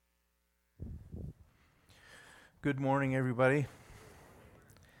Good morning, everybody.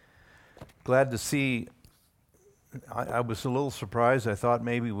 Glad to see. I was a little surprised. I thought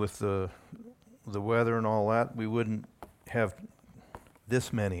maybe with the weather and all that, we wouldn't have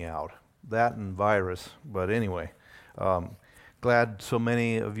this many out. That and virus. But anyway, glad so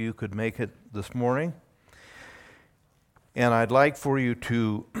many of you could make it this morning. And I'd like for you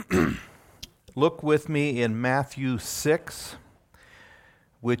to look with me in Matthew 6,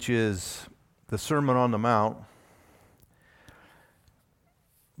 which is the Sermon on the Mount.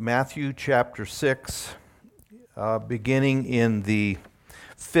 Matthew chapter 6, beginning in the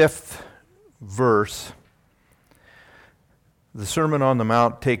 5th verse. The Sermon on the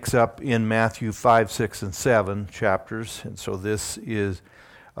Mount takes up in Matthew 5, 6, and 7 chapters, and so this is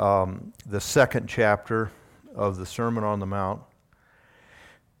the second chapter of the Sermon on the Mount.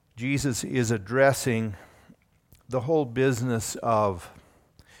 Jesus is addressing the whole business of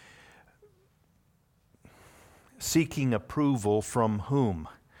seeking approval from whom?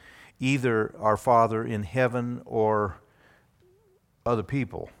 Either our Father in heaven or other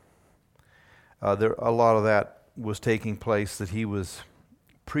people. A lot of that was taking place that he was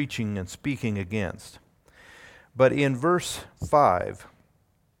preaching and speaking against. But in verse 5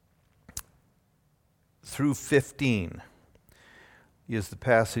 through 15 is the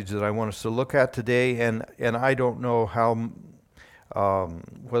passage that I want us to look at today, and I don't know how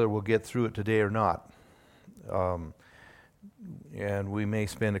whether we'll get through it today or not. And we may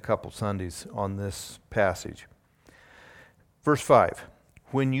spend a couple Sundays on this passage. Verse 5,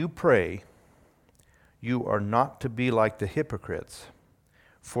 when you pray, you are not to be like the hypocrites,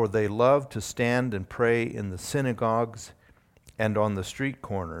 for they love to stand and pray in the synagogues and on the street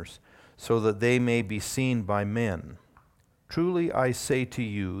corners, so that they may be seen by men. Truly I say to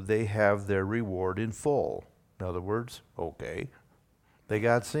you, they have their reward in full. In other words, okay, they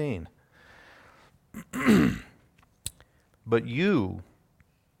got seen. But you,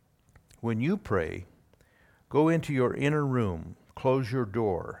 when you pray, go into your inner room, close your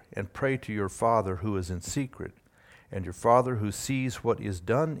door, and pray to your Father who is in secret, and your Father who sees what is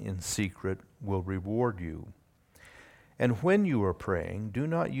done in secret will reward you. And when you are praying, do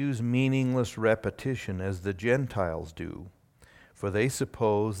not use meaningless repetition as the Gentiles do, for they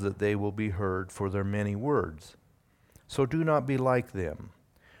suppose that they will be heard for their many words. So do not be like them.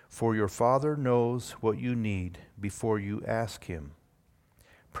 For your Father knows what you need before you ask him.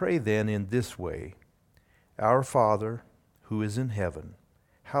 Pray then in this way, Our Father, who is in heaven,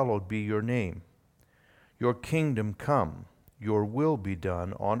 hallowed be your name. Your kingdom come, your will be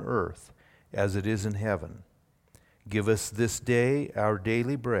done on earth as it is in heaven. Give us this day our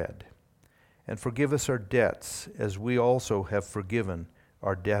daily bread, and forgive us our debts as we also have forgiven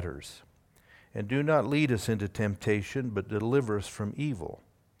our debtors. And do not lead us into temptation, but deliver us from evil.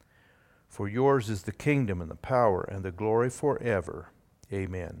 For yours is the kingdom and the power and the glory forever.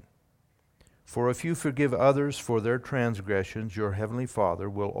 Amen. For if you forgive others for their transgressions, your heavenly Father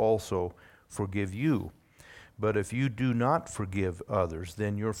will also forgive you. But if you do not forgive others,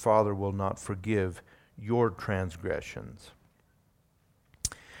 then your Father will not forgive your transgressions.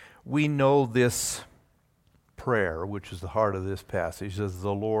 We know this prayer, which is the heart of this passage, as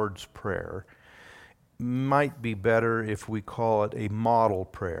the Lord's Prayer. Might be better if we call it a model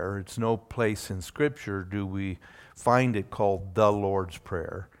prayer. It's no place in Scripture do we find it called the Lord's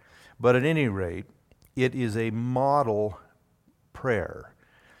Prayer. But at any rate, it is a model prayer.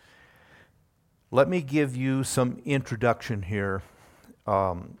 Let me give you some introduction here.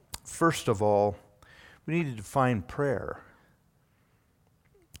 First of all, we need to define prayer.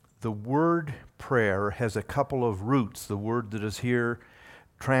 The word prayer has a couple of roots. The word that is here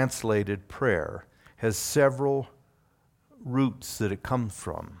translated prayer has several roots that it comes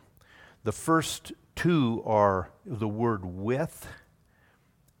from. The first two are the word with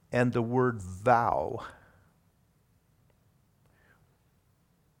and the word vow.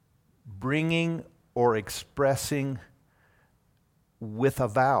 Bringing or expressing with a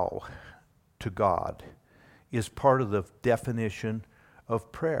vow to God is part of the definition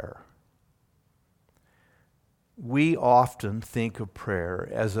of prayer. We often think of prayer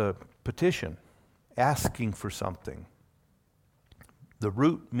as a petition, asking for something. The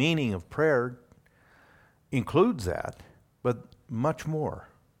root meaning of prayer includes that, but much more.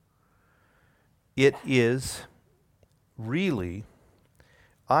 It is really,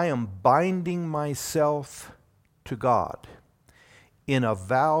 I am binding myself to God in a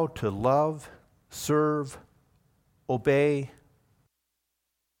vow to love, serve, obey,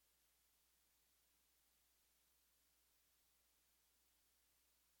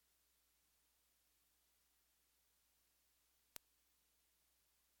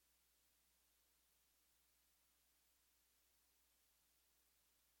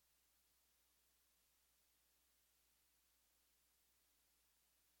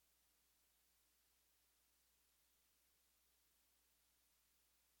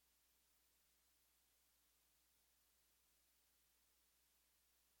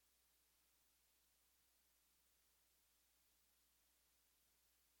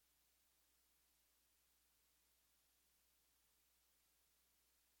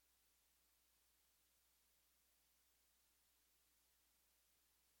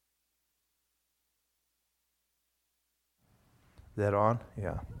 That on?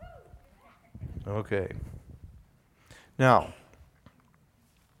 Yeah. Okay. Now,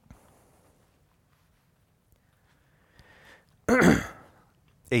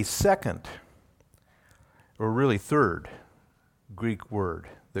 a second, or really third, Greek word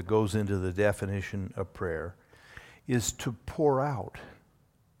that goes into the definition of prayer is to pour out.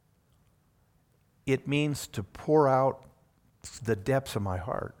 It means to pour out the depths of my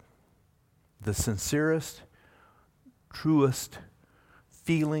heart, the sincerest, truest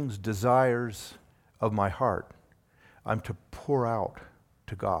feelings, desires of my heart. I'm to pour out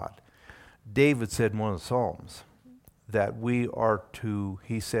to God. David said in one of the Psalms that we are to,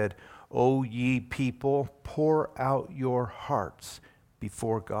 he said, O ye people, pour out your hearts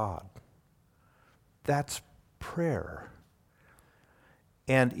before God. That's prayer.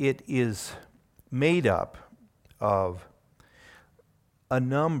 And it is made up of a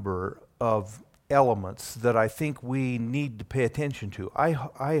number of elements that I think we need to pay attention to.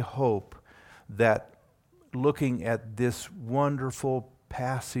 I hope that looking at this wonderful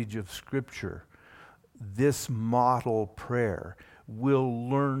passage of Scripture, this model prayer, we'll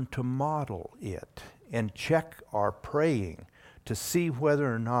learn to model it and check our praying to see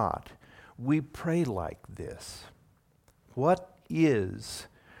whether or not we pray like this. What is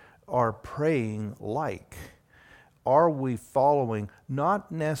our praying like? Are we following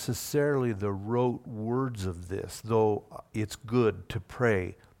not necessarily the rote words of this, though it's good to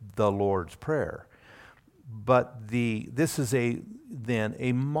pray the Lord's Prayer, but this is then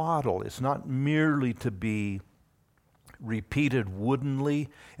a model. It's not merely to be repeated woodenly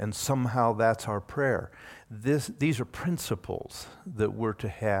and somehow that's our prayer. These are principles that we're to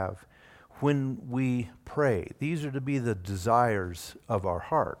have when we pray. These are to be the desires of our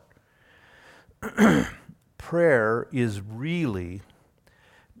heart. Prayer is really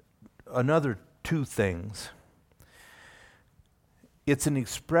another two things. It's an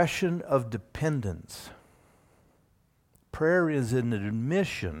expression of dependence. Prayer is an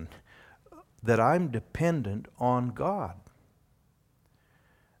admission that I'm dependent on God,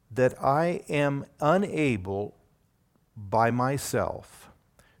 that I am unable by myself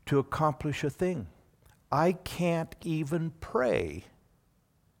to accomplish a thing. I can't even pray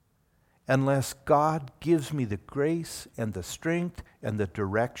unless God gives me the grace and the strength and the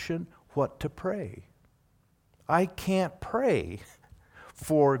direction what to pray. I can't pray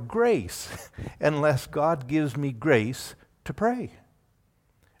for grace unless God gives me grace to pray.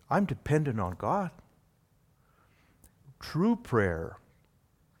 I'm dependent on God. True prayer,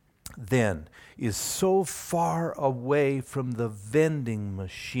 then, is so far away from the vending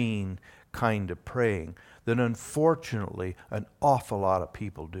machine kind of praying that unfortunately an awful lot of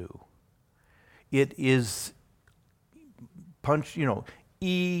people do. It is punch,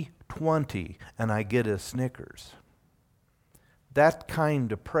 E20 and I get a Snickers. That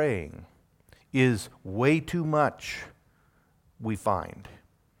kind of praying is way too much, we find.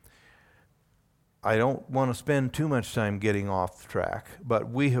 I don't want to spend too much time getting off track, but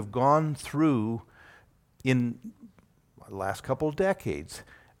we have gone through, in the last couple of decades,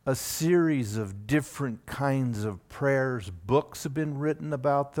 a series of different kinds of prayers. Books have been written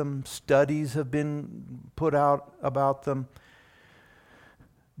about them. Studies have been put out about them.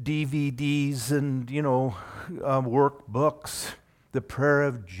 DVDs and, workbooks. The prayer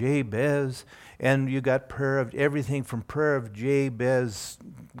of Jabez. And you got prayer of everything from prayer of Jabez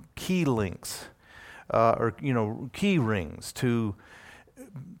key links, key rings, to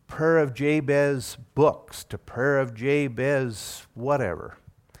prayer of Jabez books, to prayer of Jabez whatever.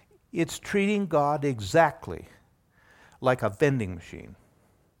 It's treating God exactly like a vending machine.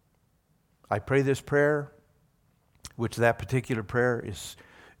 I pray this prayer, which that particular prayer is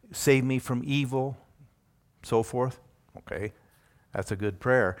save me from evil, so forth. Okay, that's a good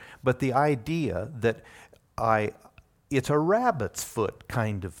prayer. But the idea that it's a rabbit's foot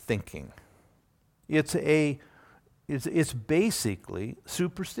kind of thinking. It's basically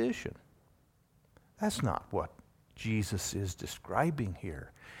superstition. That's not what Jesus is describing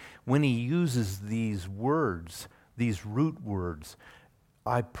here. When he uses these words, these root words,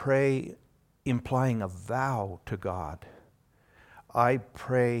 I pray implying a vow to God. I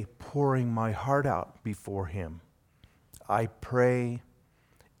pray pouring my heart out before him. I pray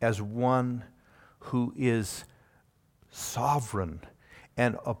as one who is sovereign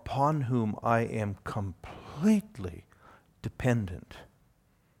and upon whom I am completely dependent.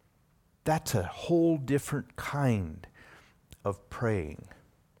 That's a whole different kind of praying.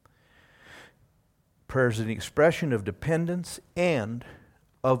 Prayer is an expression of dependence and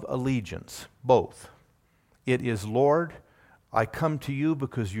of allegiance, both. It is, Lord, I come to you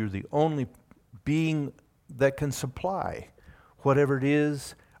because you're the only being that can supply Whatever it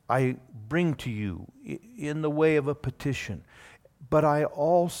is, I bring to you in the way of a petition. But I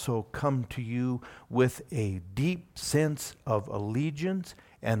also come to you with a deep sense of allegiance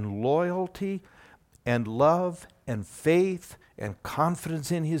and loyalty and love and faith and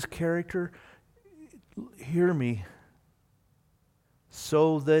confidence in his character. Hear me.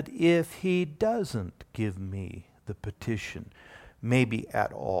 So that if he doesn't give me the petition, maybe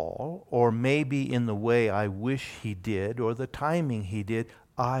at all, or maybe in the way I wish he did, or the timing he did,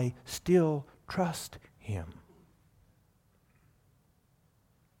 I still trust him.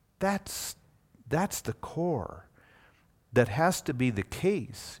 That's the core that has to be the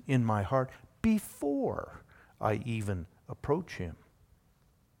case in my heart before I even approach him.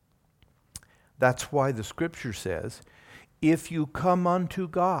 That's why the scripture says, if you come unto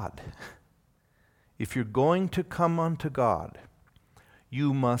God, if you're going to come unto God,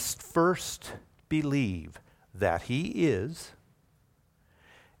 you must first believe that he is,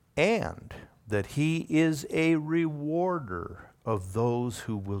 and that he is a rewarder of those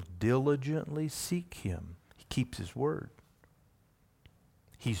who will diligently seek him. He keeps his word.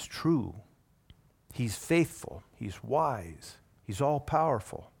 He's true. He's faithful. He's wise. He's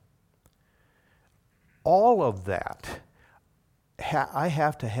all-powerful. All of that I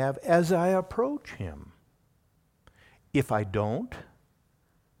have to have as I approach him. If I don't,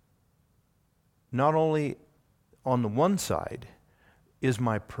 not only on the one side is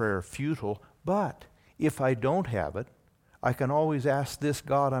my prayer futile, but if I don't have it, I can always ask this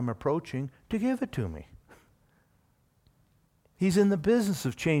God I'm approaching to give it to me. He's in the business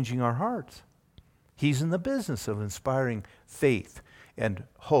of changing our hearts. He's in the business of inspiring faith and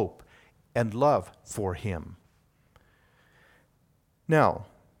hope and love for him. Now,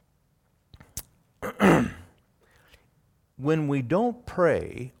 when we don't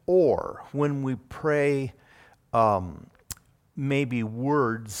pray, or when we pray maybe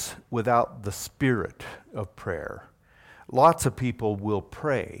words without the spirit of prayer, lots of people will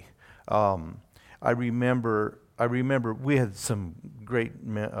pray. I remember we had some great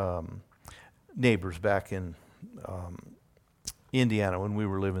neighbors back in Indiana when we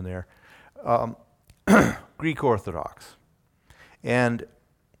were living there, Greek Orthodox. And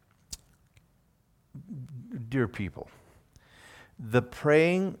dear people, the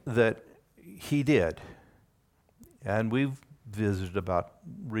praying that he did, and we've visited about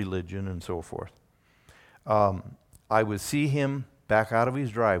religion and so forth, I would see him back out of his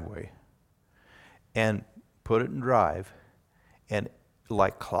driveway and put it in drive, and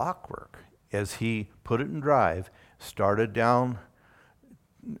like clockwork, as he put it in drive, started down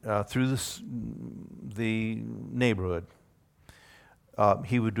through the neighborhood,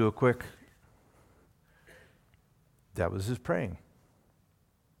 he would do a quick, that was his praying.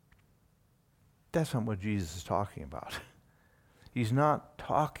 That's not what Jesus is talking about. He's not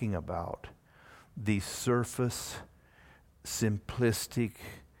talking about the surface, simplistic,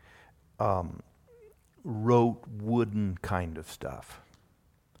 rote, wooden kind of stuff.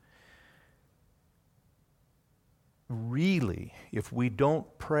 Really, if we don't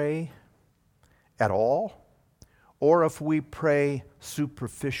pray at all, or if we pray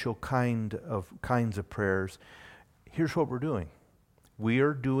superficial kinds of prayers, here's what we're doing. We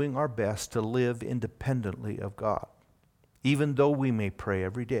are doing our best to live independently of God. Even though we may pray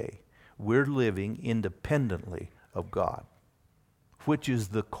every day, we're living independently of God, which is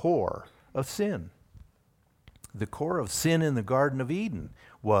the core of sin. The core of sin in the Garden of Eden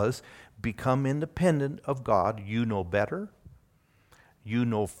was become independent of God. You know better, you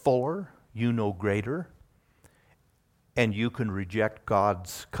know fuller, you know greater, and you can reject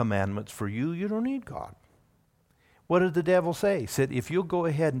God's commandments for you. You don't need God. What did the devil say? He said, if you'll go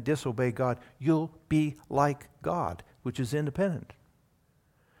ahead and disobey God, you'll be like God, which is independent.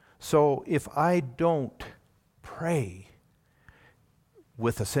 So if I don't pray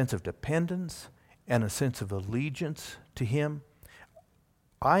with a sense of dependence and a sense of allegiance to him,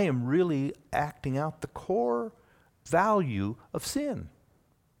 I am really acting out the core value of sin.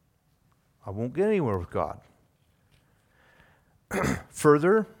 I won't get anywhere with God.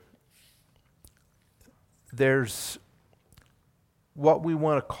 Further, there's what we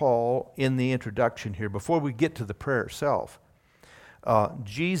want to call in the introduction here, before we get to the prayer itself,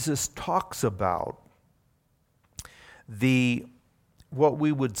 Jesus talks about what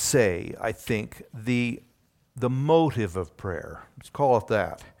we would say, I think, the motive of prayer. Let's call it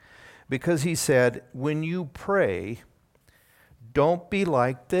that. Because he said, when you pray, don't be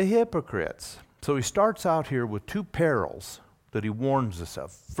like the hypocrites. So he starts out here with two perils that he warns us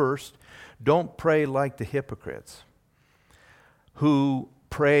of. First, don't pray like the hypocrites who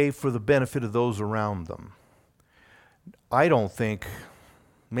pray for the benefit of those around them. I don't think,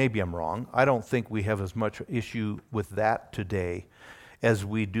 maybe I'm wrong, I don't think we have as much issue with that today as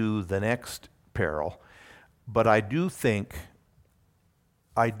we do the next peril. But I do think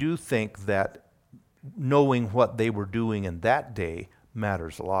that knowing what they were doing in that day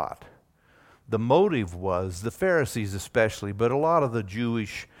matters a lot. The motive was, the Pharisees especially, but a lot of the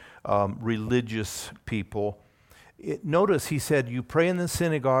Jewish religious people, notice he said, you pray in the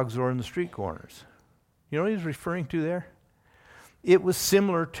synagogues or in the street corners. You know what he's referring to there? It was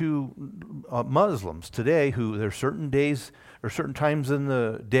similar to Muslims today, who there are certain days or certain times in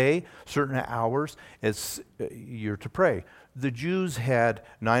the day, certain hours, you're to pray. The Jews had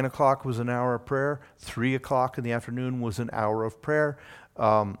 9 o'clock was an hour of prayer, 3 o'clock in the afternoon was an hour of prayer,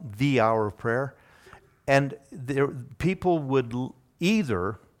 the hour of prayer. And people would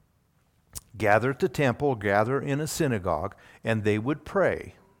either gather at the temple, gather in a synagogue, and they would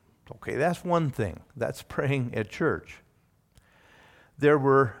pray. Okay, that's one thing. That's praying at church. There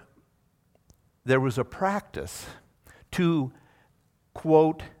was a practice to,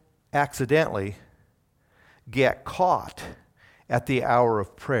 quote, accidentally get caught at the hour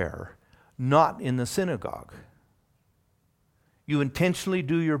of prayer, not in the synagogue. You intentionally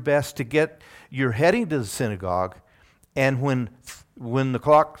do your best to you're heading to the synagogue, and when the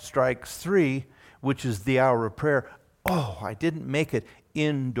clock strikes 3, which is the hour of prayer, oh, I didn't make it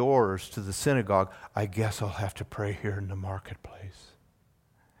indoors to the synagogue. I guess I'll have to pray here in the marketplace.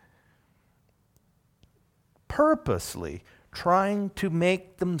 Purposely trying to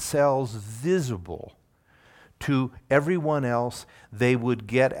make themselves visible to everyone else. They would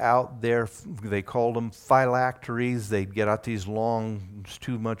get out there, they called them phylacteries. They'd get out these long, it's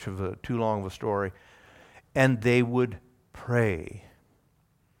too long of a story, and they would pray,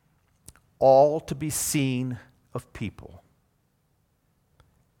 all to be seen of people.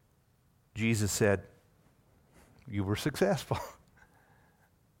 Jesus said, you were successful.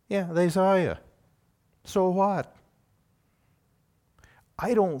 Yeah, they saw you. So what?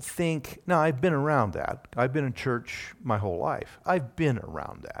 I don't think, now I've been around that. I've been in church my whole life. I've been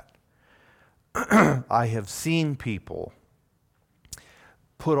around that. I have seen people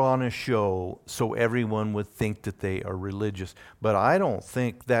put on a show so everyone would think that they are religious. But I don't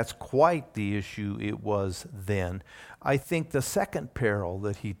think that's quite the issue it was then. I think the second peril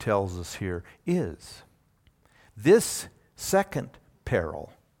that he tells us here is this second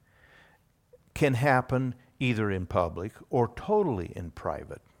peril can happen either in public or totally in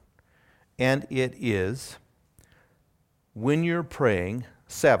private. And it is, when you're praying,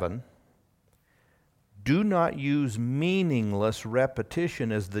 7, do not use meaningless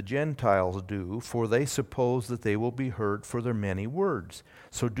repetition as the Gentiles do, for they suppose that they will be heard for their many words.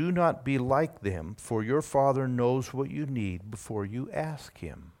 So do not be like them, for your Father knows what you need before you ask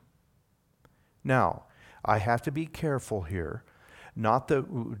Him. Now, I have to be careful here, not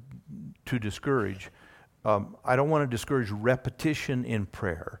to discourage. I don't want to discourage repetition in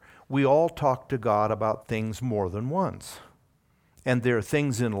prayer. We all talk to God about things more than once. And there are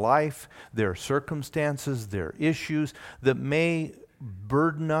things in life, there are circumstances, there are issues that may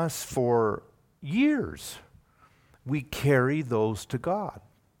burden us for years. We carry those to God.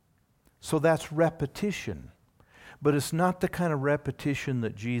 So that's repetition. But it's not the kind of repetition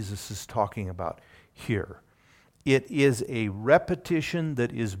that Jesus is talking about here. It is a repetition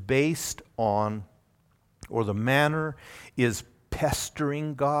that is based on, or the manner is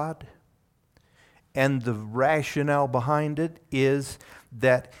pestering God. And the rationale behind it is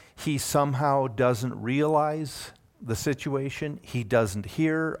that he somehow doesn't realize the situation. He doesn't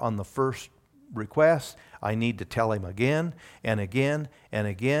hear on the first request. I need to tell him again and again and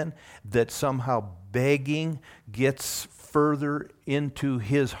again. That somehow begging gets further into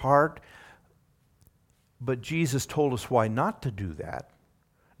his heart. But Jesus told us why not to do that.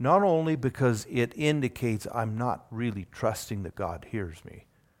 Not only because it indicates I'm not really trusting that God hears me,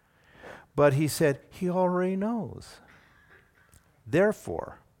 but he said he already knows.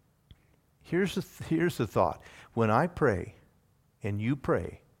 Therefore, here's the thought. When I pray and you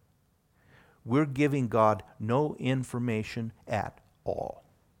pray, we're giving God no information at all.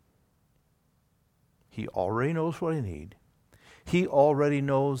 He already knows what I need. He already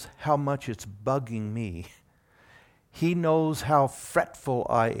knows how much it's bugging me. He knows how fretful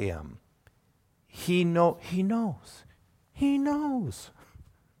I am. He knows. He knows.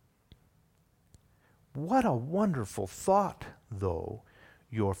 What a wonderful thought, though.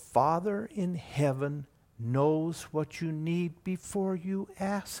 Your Father in heaven knows what you need before you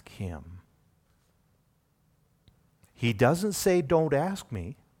ask Him. He doesn't say, don't ask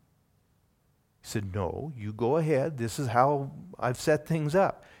me. He said, no, you go ahead. This is how I've set things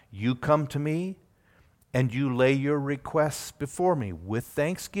up. You come to me, and you lay your requests before me with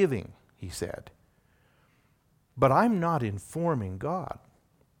thanksgiving, he said. But I'm not informing God.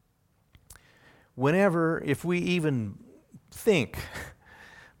 If we even think,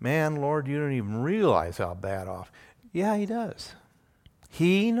 man, Lord, you don't even realize how bad off. Yeah, he does.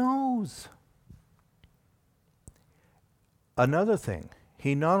 He knows. Another thing,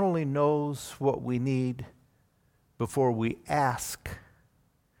 he not only knows what we need before we ask,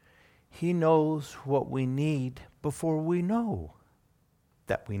 he knows what we need before we know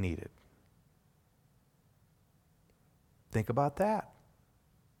that we need it. Think about that.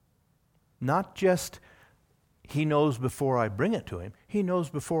 Not just he knows before I bring it to him, he knows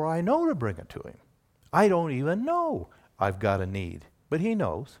before I know to bring it to him. I don't even know I've got a need, but he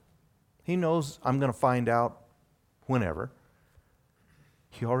knows. He knows I'm going to find out whenever.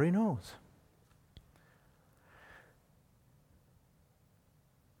 He already knows.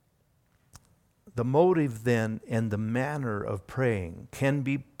 The motive then and the manner of praying can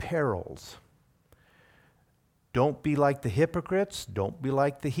be perils. Don't be like the hypocrites. Don't be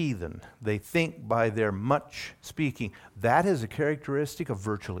like the heathen. They think by their much speaking. That is a characteristic of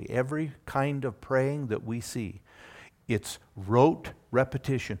virtually every kind of praying that we see. It's rote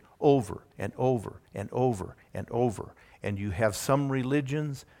repetition over and over and over and over. And you have some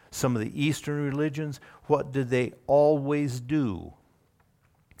religions, some of the Eastern religions, what do they always do?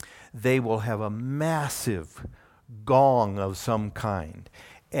 They will have a massive gong of some kind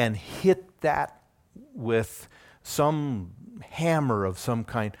and hit that with some hammer of some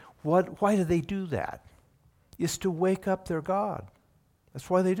kind. Why do they do that? It's to wake up their God. That's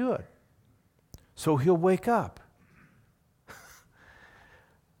why they do it. So he'll wake up.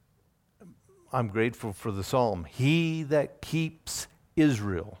 I'm grateful for the psalm. He that keeps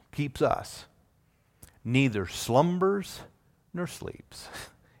Israel, keeps us, neither slumbers nor sleeps.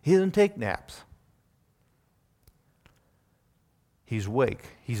 He doesn't take naps. He's awake.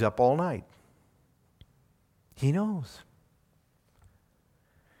 He's up all night. He knows.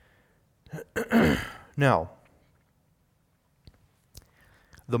 Now,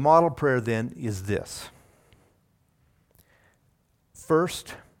 the model prayer then is this.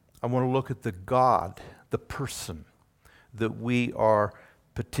 First, I want to look at the God, the person that we are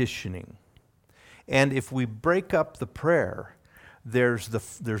petitioning. And if we break up the prayer, there's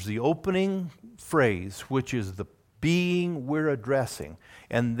the opening phrase, which is the being we're addressing.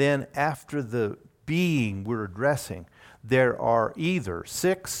 And then after the being we're addressing, there are either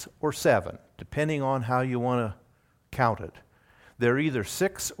 6 or 7, depending on how you want to count it. There are either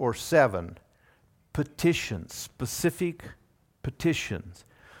 6 or 7 petitions, specific petitions.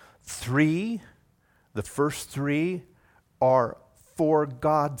 3, the first 3 are for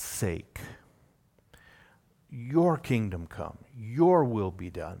God's sake. Your kingdom come, your will be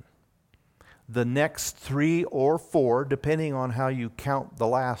done. The next 3 or 4, depending on how you count the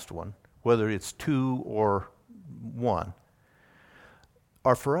last one, whether it's 2 or 1,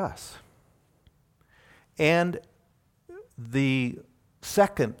 are for us. And the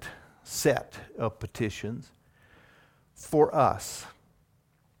second set of petitions for us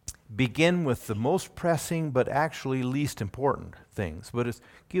begin with the most pressing but actually least important things. But it's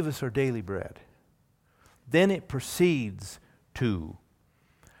give us our daily bread. Then it proceeds to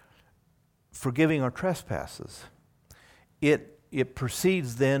forgiving our trespasses. It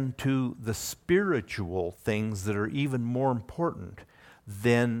proceeds then to the spiritual things that are even more important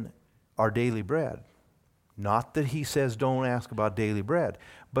than our daily bread. Not that he says don't ask about daily bread,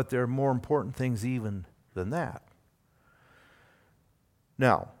 but there are more important things even than that.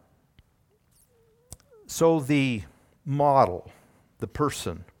 Now, so the model, the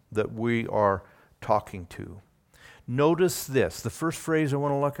person that we are talking to, notice this. The first phrase I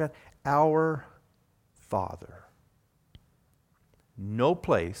want to look at, our Father. No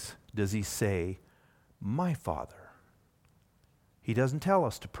place does he say, my Father. He doesn't tell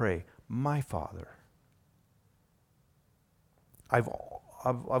us to pray, my Father. I've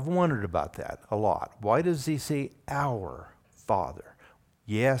wondered about that a lot. Why does he say our Father?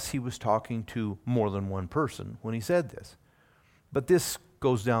 Yes, he was talking to more than one person when he said this. But this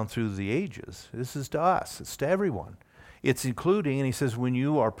goes down through the ages. This is to us. It's to everyone. It's including, and he says, when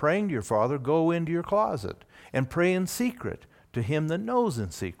you are praying to your Father, go into your closet and pray in secret to him that knows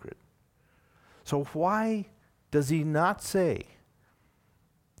in secret. So why does he not say,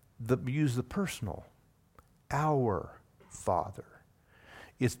 use the personal, our Father?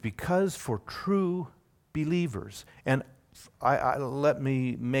 It's because for true believers, and let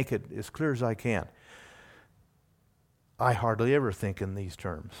me make it as clear as I can. I hardly ever think in these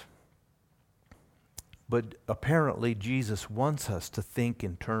terms. But apparently Jesus wants us to think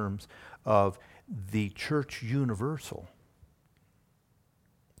in terms of the church universal.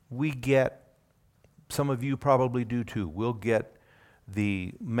 We get, some of you probably do too, we'll get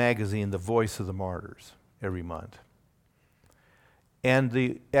the magazine, The Voice of the Martyrs, every month. And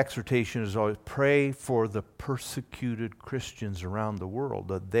the exhortation is always pray for the persecuted Christians around the world,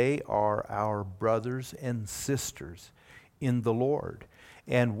 that they are our brothers and sisters in the Lord.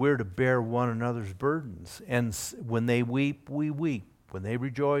 And we're to bear one another's burdens. And when they weep, we weep. When they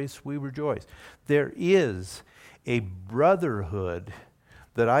rejoice, we rejoice. There is a brotherhood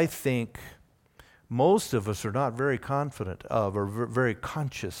that I think most of us are not very confident of or very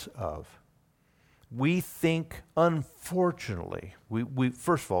conscious of. We think, unfortunately, we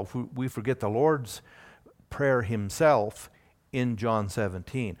first of all, we forget the Lord's prayer himself in John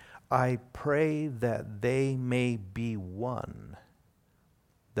 17. I pray that they may be one,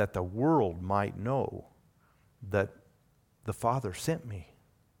 that the world might know that the Father sent me.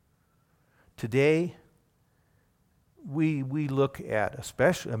 Today, we look at,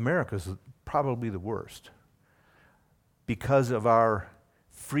 especially America's probably the worst, because of our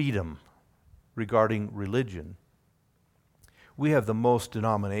freedom regarding religion. We have the most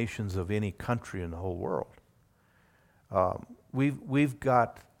denominations of any country in the whole world. We've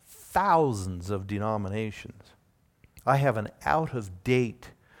got thousands of denominations. I have an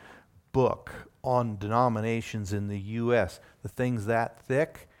out-of-date book on denominations in the U.S. The thing's that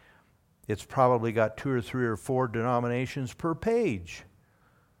thick, it's probably got 2 or 3 or 4 denominations per page,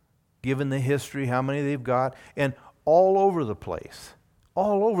 given the history, how many they've got, and all over the place.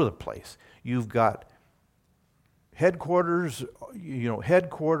 All over the place. You've got headquarters,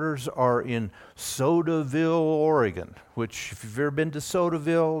 headquarters are in Sodaville, Oregon, which if you've ever been to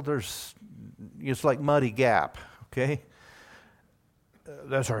Sodaville, it's like Muddy Gap, okay?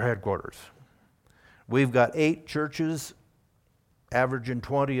 That's our headquarters. We've got 8 churches, averaging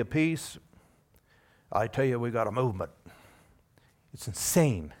 20 apiece. I tell you, we got a movement. It's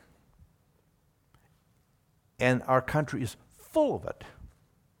insane. And our country is full of it.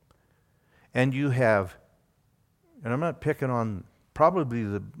 And you have, and I'm not picking on, probably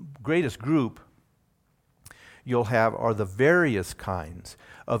the greatest group you'll have are the various kinds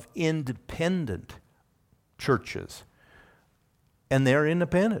of independent churches. And they're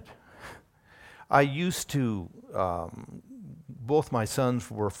independent. I used to, both my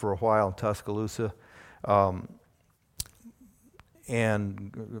sons were for a while in Tuscaloosa,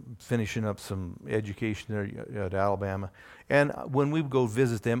 and finishing up some education there at Alabama. And when we would go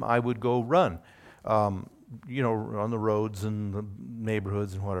visit them, I would go run, on the roads and the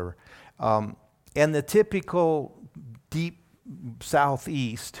neighborhoods and whatever. And the typical deep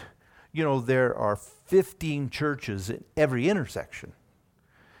southeast, there are 15 churches at every intersection.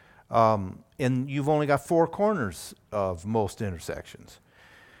 And you've only got 4 corners of most intersections.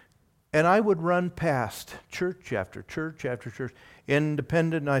 And I would run past church after church after church,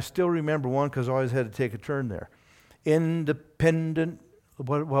 independent, and I still remember one because I always had to take a turn there. Independent,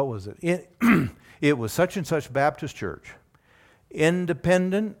 what was it? It was such and such Baptist church.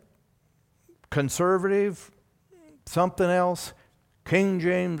 Independent, conservative, something else, King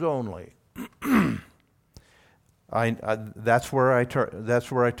James only. That's where I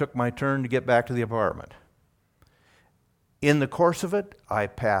took my turn to get back to the apartment. In the course of it, I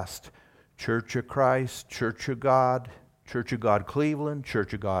passed Church of Christ, Church of God Cleveland,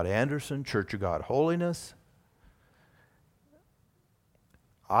 Church of God Anderson, Church of God Holiness.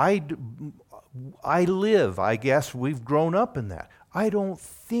 I live, I guess we've grown up in that. I don't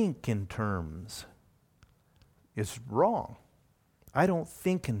think in terms, it's wrong. I don't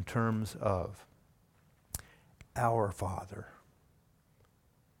think in terms of our Father.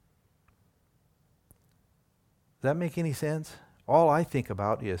 Does that make any sense? All I think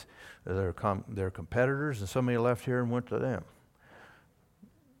about is their competitors and somebody left here and went to them.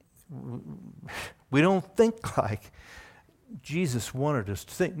 We don't think like Jesus wanted us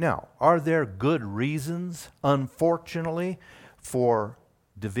to think. Now, are there good reasons, unfortunately, for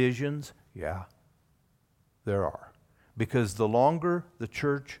divisions? Yeah, there are. Because the longer the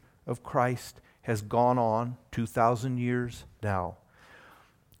Church of Christ has gone on, 2,000 years now,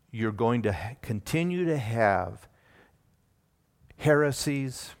 you're going to continue to have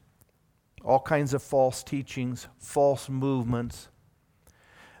heresies, all kinds of false teachings, false movements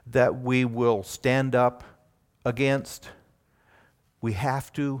that we will stand up against. We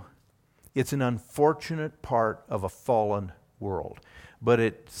have to. It's an unfortunate part of a fallen world, but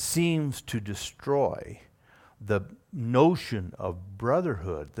it seems to destroy the notion of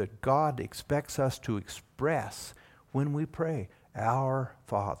brotherhood that God expects us to express when we pray. Our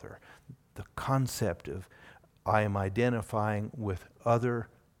Father, the concept of I am identifying with other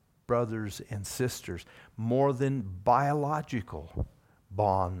brothers and sisters, more than biological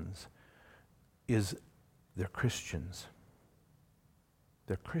bonds, is they're Christians.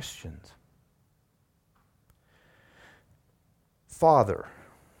 They're Christians. Father,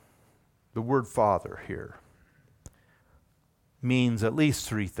 the word father here, means at least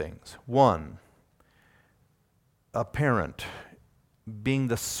three things. One, a parent, being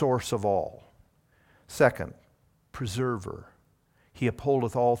the source of all. Second, preserver. He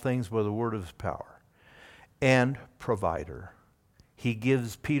upholdeth all things by the word of his power. And provider. He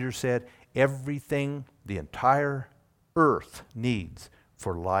gives, Peter said, everything the entire earth needs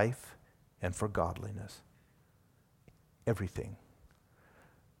for life and for godliness. Everything.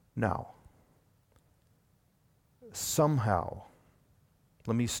 Now, somehow,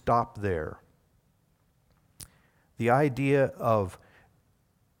 let me stop there. The idea of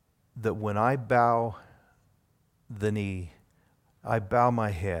that when I bow the knee, I bow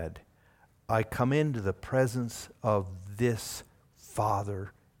my head, I come into the presence of this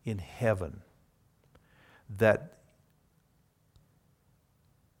Father in heaven, that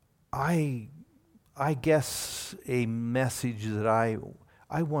I guess a message that I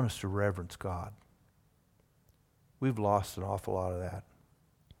want us to reverence God. We've lost an awful lot of that.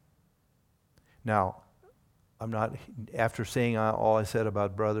 Now, I'm not, after saying all I said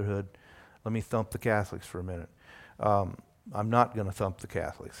about brotherhood, let me thump the Catholics for a minute. I'm not going to thump the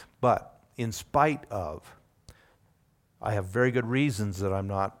Catholics. But in spite of, I have very good reasons that I'm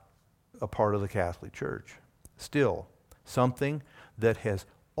not a part of the Catholic Church. Still, something that has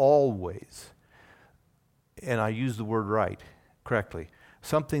always, and I use the word correctly,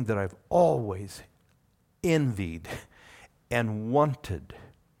 something that I've always envied and wanted.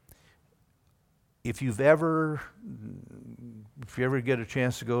 If you ever get a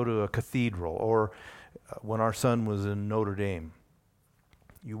chance to go to a cathedral, or when our son was in Notre Dame,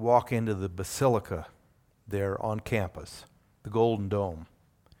 you walk into the basilica there on campus, the Golden Dome,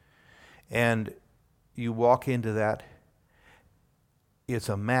 and you walk into that. It's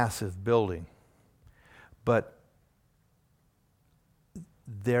a massive building, but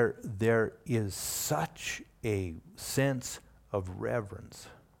there is such a sense of reverence.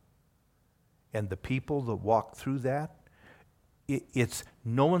 And the people that walk through that, it's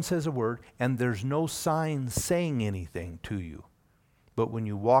no one says a word, and there's no sign saying anything to you. But when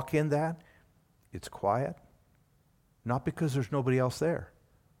you walk in that, it's quiet. Not because there's nobody else there.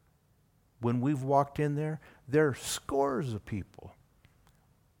 When we've walked in there are scores of people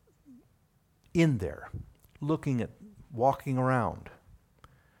in there, walking around.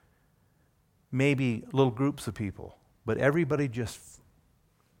 Maybe little groups of people, but everybody just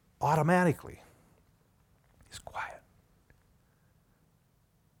automatically is quiet.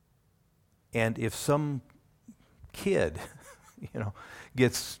 And if some kid,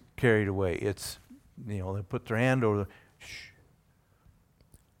 gets carried away, it's, they put their hand over the, shh.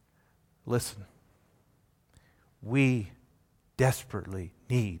 Listen, we desperately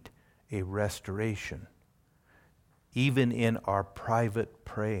need a restoration, even in our private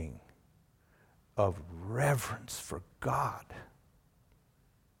praying, of reverence for God.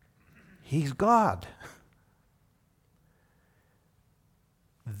 He's God.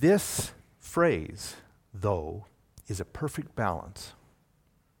 This phrase, though, is a perfect balance.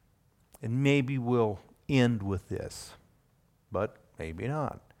 And maybe we'll end with this, but maybe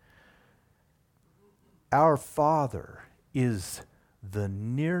not. Our Father is the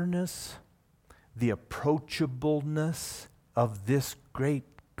nearness, the approachableness of this great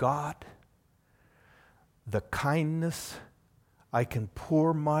God, the kindness. I can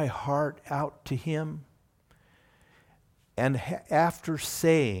pour my heart out to Him. And after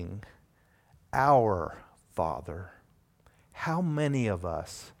saying, our Father, how many of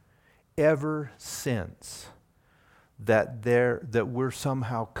us ever sense that we're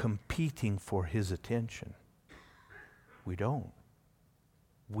somehow competing for His attention? We don't.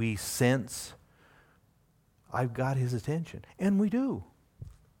 We sense, I've got His attention. And we do.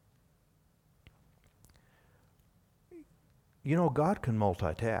 God can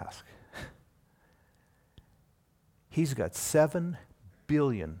multitask. He's got 7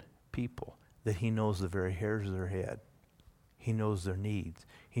 billion people that He knows the very hairs of their head. He knows their needs.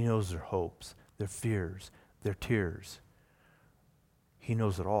 He knows their hopes, their fears, their tears. He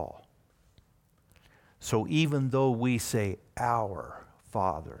knows it all. So even though we say, our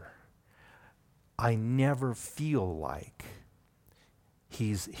Father, I never feel like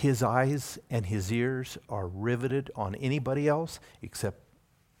His eyes and His ears are riveted on anybody else except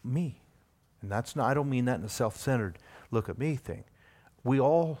me. And that's not, I don't mean that in a self-centered look at me thing. We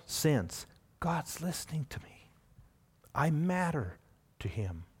all sense God's listening to me. I matter to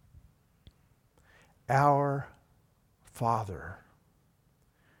Him. Our Father.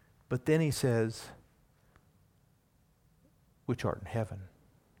 But then he says, which art in heaven.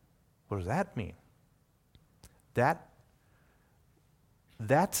 What does that mean?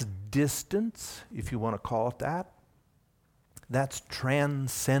 That's distance, if you want to call it that. That's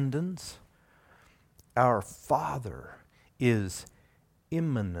transcendence. Our Father is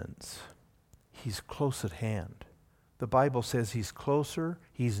immanence. He's close at hand. The Bible says he's closer,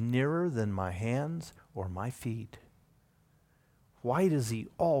 he's nearer than my hands or my feet. Why does he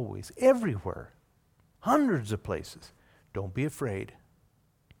always, everywhere, hundreds of places? Don't be afraid.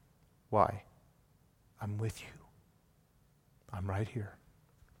 Why? I'm with you. I'm right here.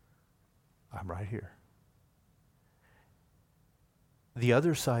 I'm right here. The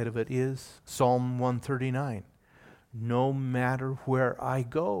other side of it is Psalm 139. No matter where I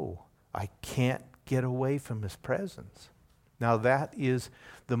go, I can't get away from his presence. Now that is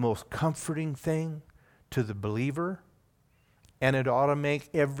the most comforting thing to the believer, and it ought to make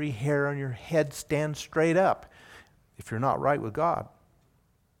every hair on your head stand straight up if you're not right with God.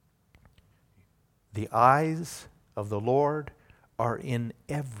 The eyes of the Lord are in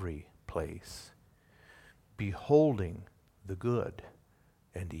every place, beholding the good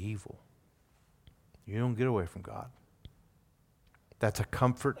and evil. You don't get away from God. That's a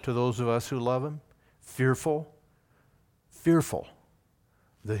comfort to those of us who love him. Fearful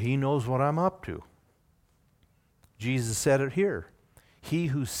that he knows what I'm up to. Jesus said it here. He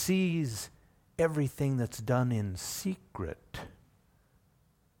who sees everything that's done in secret,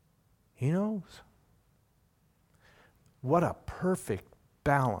 he knows. What a perfect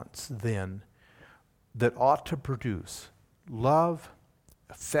balance then that ought to produce love,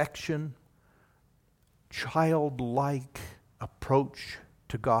 affection, childlike approach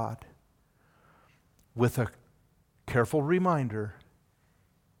to God, with a careful reminder,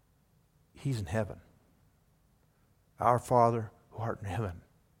 he's in heaven. Our Father who art in heaven.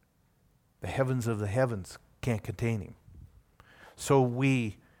 The heavens of the heavens can't contain him. So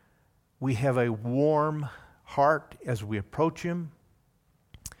we have a warm heart as we approach him,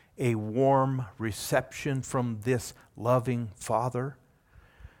 a warm reception from this loving Father,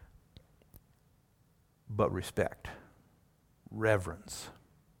 but respect, reverence.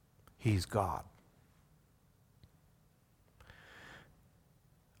 He's God.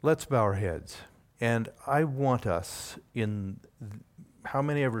 Let's bow our heads. And I want us, in how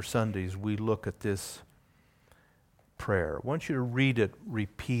many ever Sundays we look at this prayer, I want you to read it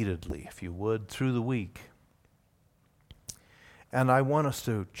repeatedly, if you would, through the week. And I want us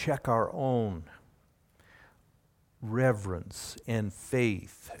to check our own reverence and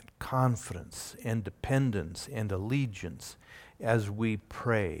faith and confidence and dependence and allegiance as we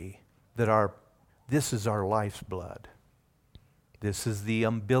pray that this is our life's blood. This is the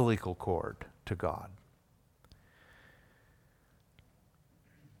umbilical cord to God.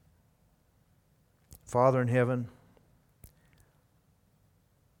 Father in heaven,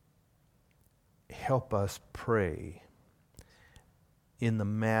 help us pray in the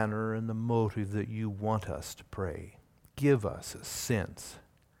manner and the motive that you want us to pray. Give us a sense,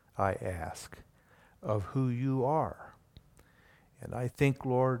 I ask, of who you are. And I think,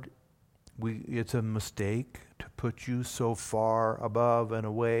 Lord, it's a mistake to put you so far above and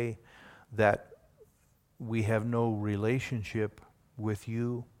away that we have no relationship with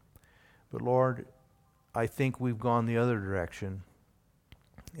you. But Lord, I think we've gone the other direction,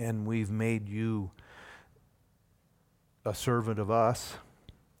 and we've made you a servant of us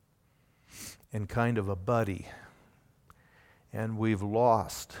and kind of a buddy. And we've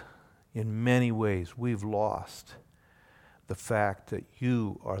lost, in many ways, we've lost the fact that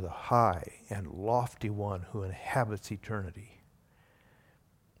you are the high and lofty one who inhabits eternity.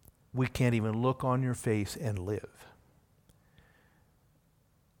 We can't even look on your face and live.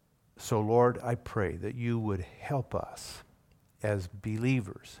 So Lord, I pray that you would help us as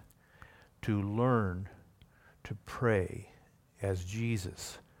believers to learn to pray as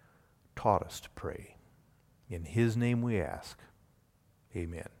Jesus taught us to pray. In his name we ask.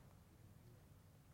 Amen.